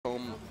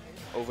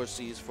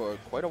overseas for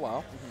quite a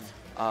while.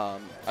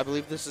 I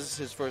believe this is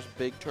his first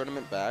big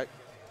tournament back.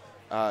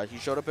 He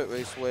showed up at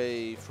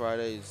Raceway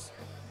Fridays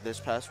this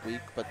past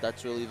week, but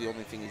that's really the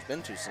only thing he's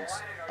been to since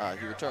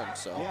he returned.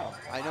 So yeah,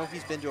 I know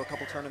he's been to a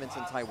couple tournaments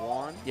in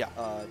Taiwan. Yeah.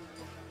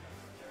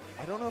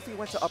 I don't know if he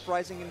went to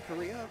Uprising in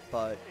Korea,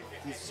 but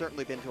he's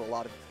certainly been to a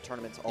lot of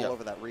tournaments all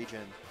over that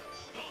region.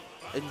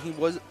 And he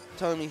was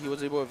telling me he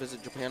was able to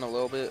visit Japan a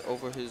little bit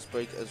over his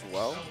break as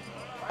well.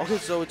 Okay,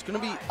 so it's going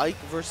to be Ike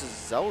versus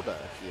Zelda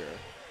here.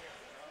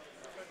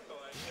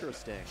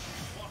 Interesting.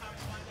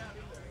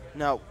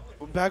 Now,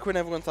 back when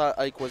everyone thought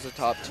Ike was a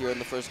top tier in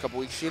the first couple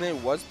weeks, ShiNe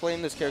was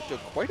playing this character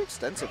quite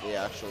extensively,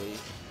 actually.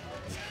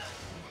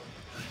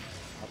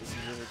 Obviously,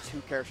 these are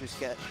two characters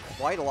get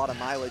quite a lot of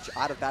mileage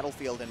out of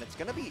Battlefield, and it's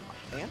going to be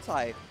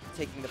Ahntye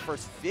taking the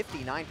first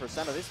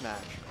 59% of this match.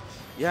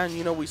 Yeah, and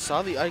you know, we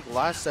saw the Ike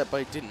last set,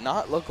 but it did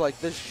not look like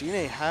this.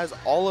 ShiNe has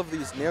all of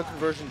these Nair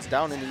conversions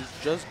down, and he's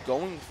just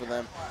going for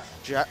them.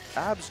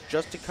 Jabs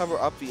just to cover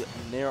up the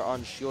Nair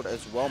on shield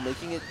as well,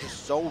 making it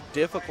just so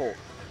difficult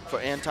for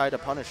Ahntye to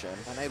punish him.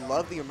 And I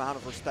love the amount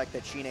of respect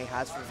that ShiNe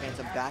has for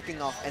Phantom,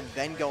 backing off and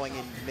then going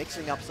and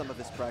mixing up some of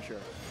his pressure.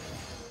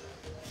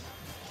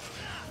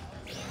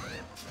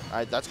 All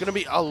right, that's going to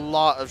be a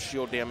lot of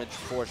shield damage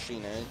for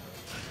ShiNe.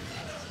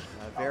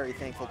 Very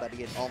thankful that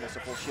he had almost a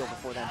full shield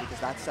before then, because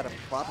that setup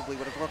probably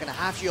would have broken a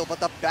half shield, but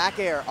the back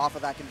air off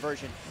of that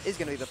conversion is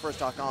going to be the first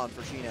knock on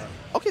for ShiNe.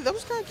 Okay, that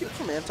was kind of cute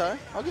from Ahntye.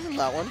 I'll give him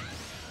that one.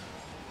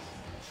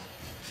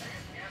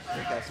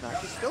 Great guy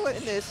smash. He's still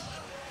in this.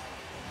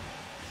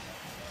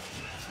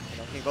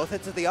 Connecting both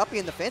hits of the uppie,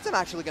 and the Phantom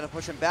actually going to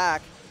push him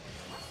back.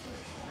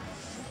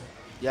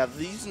 Yeah,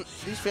 these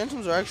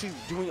Phantoms are actually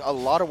doing a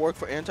lot of work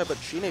for Ahntye, but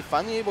ShiNe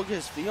finally able to get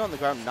his feet on the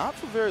ground, not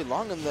for very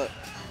long, and the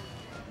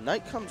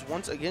Knight comes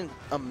once again.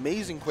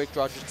 Amazing quick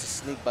draw just to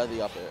sneak by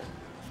the up air.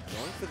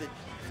 Going for the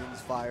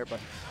Wings Fire, but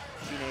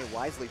ShiNe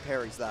wisely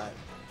parries that.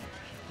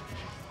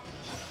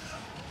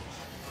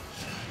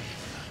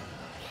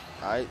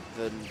 Alright,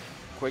 the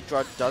quick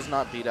draw does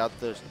not beat out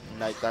the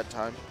Knight that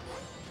time.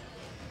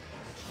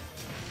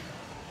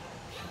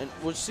 And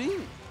we're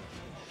seeing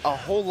a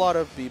whole lot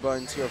of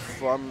B-buttons here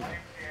from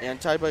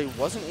Ahntye, but he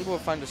wasn't able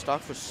to find a stock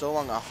for so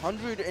long.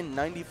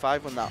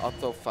 195 when that up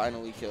throw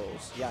finally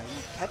kills. Yeah,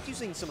 he kept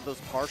using some of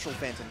those partial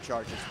Phantom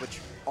charges, which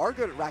are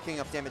good at racking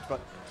up damage, but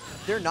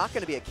they're not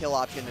going to be a kill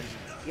option, and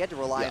he had to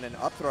rely on an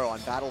up throw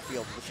on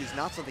Battlefield, which is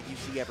not something you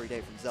see every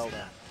day from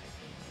Zelda.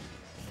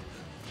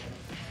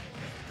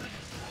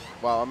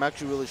 Wow, I'm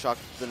actually really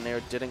shocked the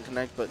Nair didn't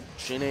connect, but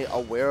ShiNe,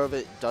 aware of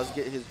it, does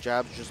get his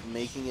jabs, just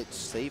making it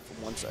safe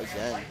once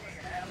again.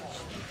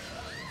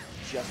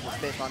 Just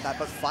missed on that,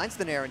 but finds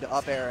the Nair into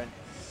up air,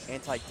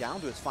 and Ahntye down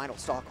to his final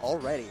stock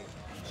already.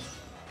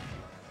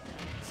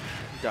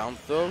 Down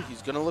throw,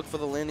 he's going to look for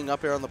the landing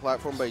up air on the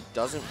platform, but he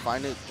doesn't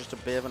find it. Just a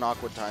bit of an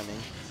awkward timing.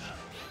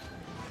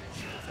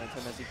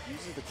 Phantom, as he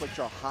uses the quick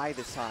draw high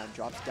this time,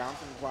 drops down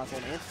from the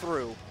platform and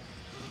through.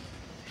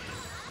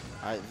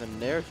 The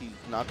Nair, he's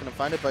not going to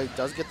find it, but he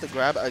does get the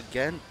grab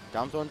again.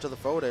 Down throw into the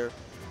forward air.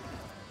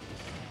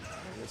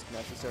 Risk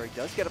necessary,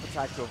 does get up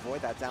attack to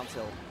avoid that down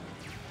tilt.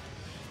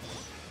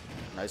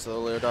 Nice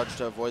little air dodge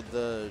to avoid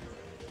the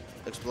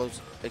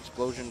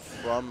explosion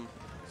from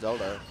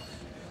Zelda.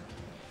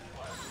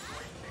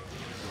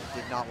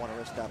 Did not want to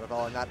risk that at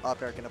all, and that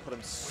up air going to put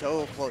him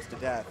so close to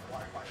death.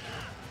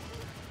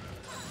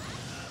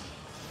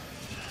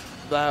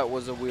 That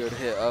was a weird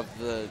hit of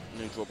the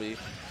neutral B. Good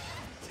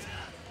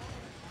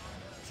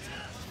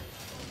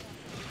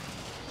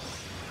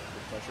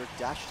pressure,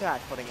 dash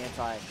attack, putting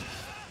Ahntye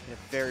in a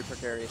very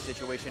precarious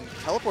situation.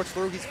 Teleports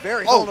through, he's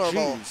very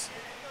vulnerable. Jeez.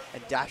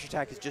 And dash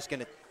attack is just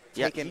going to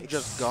take him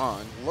just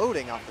gone.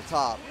 Loading off the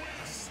top.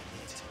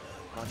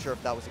 Not sure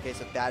if that was a case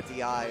of bad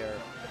DI or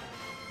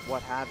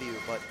what have you,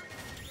 but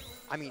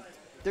I mean,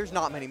 there's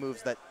not many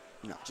moves that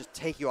just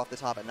take you off the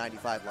top at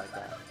 95 like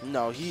that.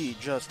 No, he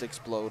just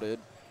exploded.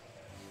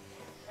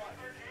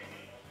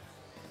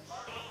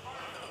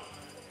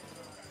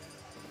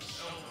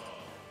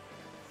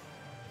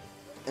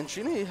 And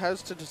ShiNe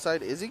has to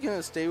decide, is he going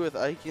to stay with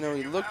Ike? You know,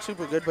 he looked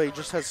super good, but he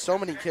just has so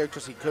many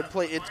characters he could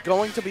play. It's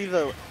going to be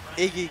the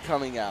Iggy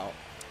coming out.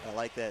 I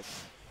like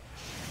this.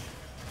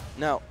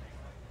 Now,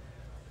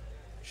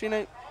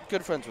 ShiNe,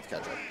 good friends with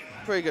Ketchup.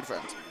 Pretty good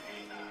friends.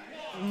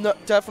 No,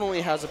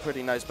 definitely has a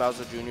pretty nice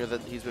Bowser Jr.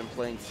 that he's been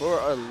playing for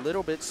a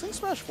little bit, since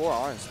Smash 4,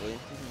 honestly.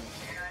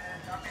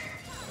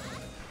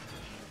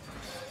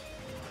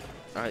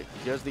 All right,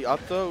 here's the up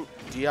throw,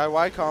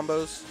 DIY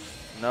combos.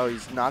 No,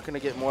 he's not going to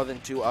get more than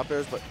 2 up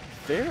airs, but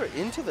they're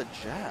into the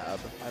jab.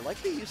 I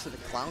like the use of the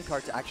clown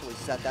cart to actually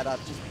set that up,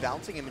 just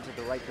bouncing him into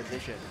the right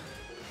position.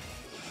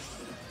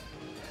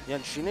 Yeah,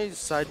 and ShiNe's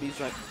side B's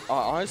like,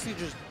 honestly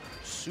just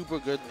super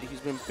good. He's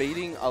been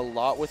baiting a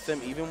lot with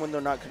them, even when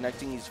they're not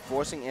connecting. He's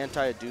forcing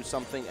Ahntye to do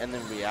something and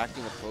then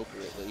reacting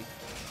appropriately.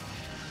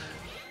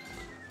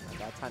 At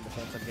that time, the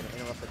Phantom going to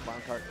interrupt the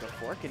clown cart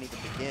before it can even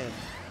begin.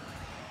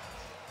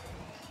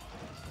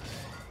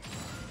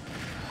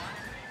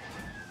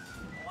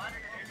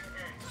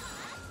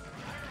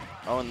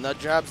 Oh, and the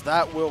jabs,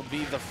 that will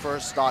be the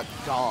first stock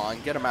gone.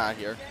 Get him out of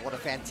here. What a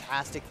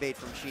fantastic bait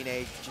from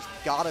ShiNe. Just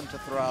got him to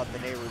throw out the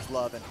Nehru's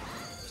Love and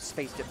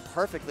spaced it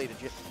perfectly to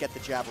get the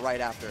jab right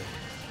after.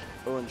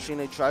 Oh, and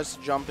ShiNe tries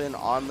to jump in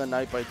on the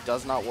knight, but it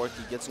does not work.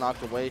 He gets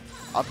knocked away.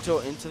 Up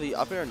tilt into the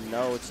up air.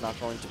 No, it's not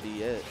going to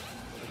be it.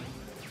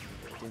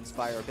 Din's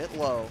fire a bit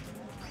low.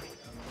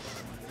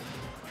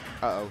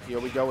 Uh-oh, here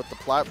we go with the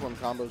platform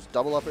combos.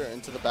 Double up air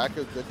into the back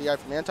air. Good DI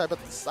from Ahntye,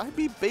 but the side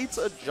B baits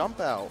a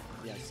jump out.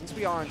 Yeah, since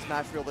we are on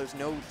Smash Reel, there's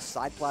no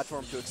side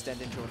platform to extend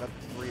into another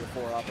 3 or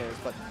 4 up airs,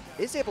 but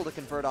is able to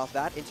convert off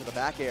that into the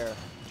back air.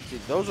 See,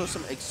 those are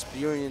some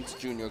experienced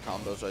junior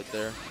combos right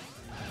there.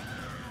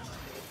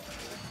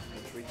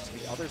 Reaches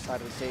the other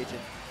side of the stage and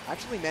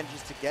actually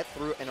manages to get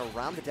through and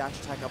around the dash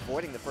attack,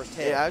 avoiding the first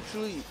hit. It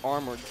actually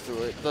armored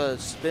through it. The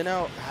spin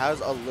out has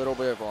a little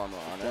bit of armor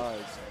on it. It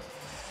does.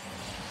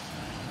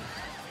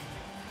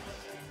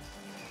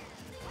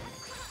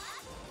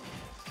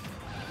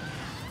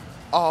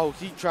 Oh,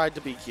 he tried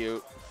to be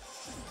cute.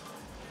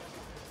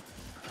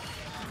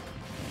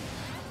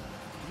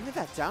 Even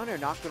that down air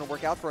not going to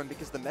work out for him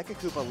because the Mecha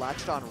Koopa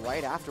latched on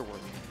right afterward.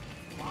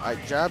 All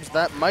right, jabs,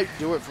 that might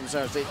do it from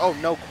center stage. Oh,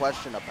 no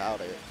question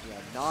about it. Yeah,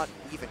 not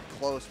even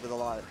close with a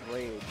lot of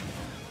rage.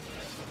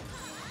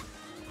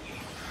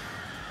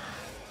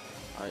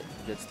 All right,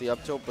 gets the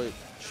up tilt, but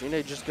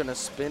ShiNe just going to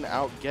spin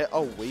out, get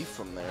away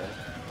from there.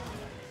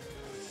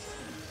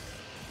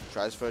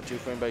 Tries for a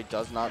 2-frame, but he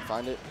does not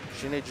find it.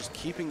 ShiNe just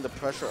keeping the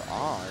pressure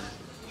on.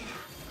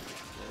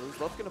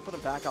 He's love going to put him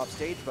back off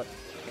stage, but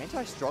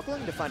Ahntye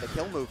struggling to find a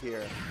kill move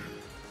here.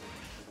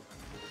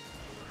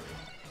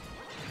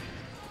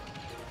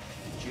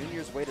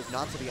 Junior's weight is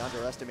not to be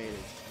underestimated.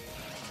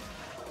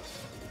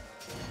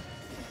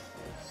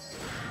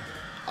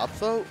 Up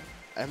though,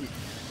 and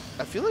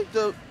I feel like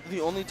the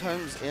only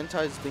times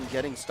Ahntye's been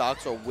getting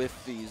stocks are with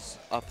these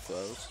up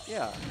throws.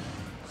 Yeah,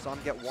 saw him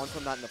get one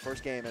from that in the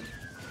first game, and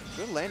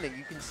good landing.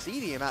 You can see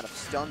the amount of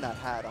stun that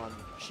had on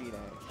ShiNe.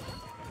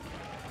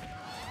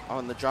 Oh,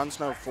 and the Jon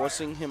Snow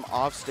forcing him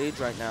off stage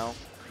right now.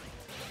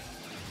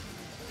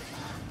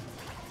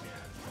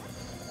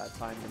 That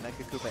time, the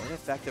Mecha Koopa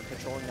ineffective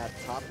controlling that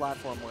top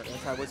platform where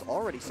Ahntye was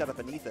already set up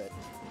beneath it.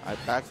 All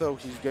right, back though,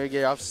 he's gonna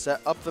get off, set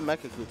up the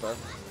Mecha Koopa.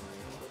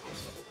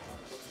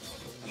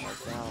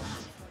 Down.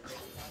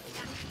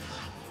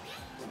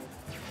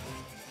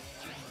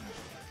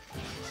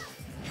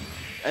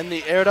 And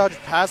the air dodge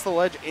past the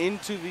ledge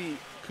into the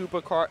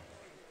Koopa cart.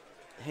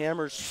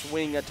 Hammer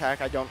swing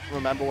attack. I don't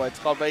remember what it's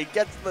called, but he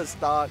gets the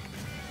stock.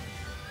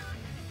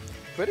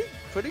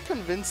 Pretty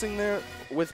convincing there.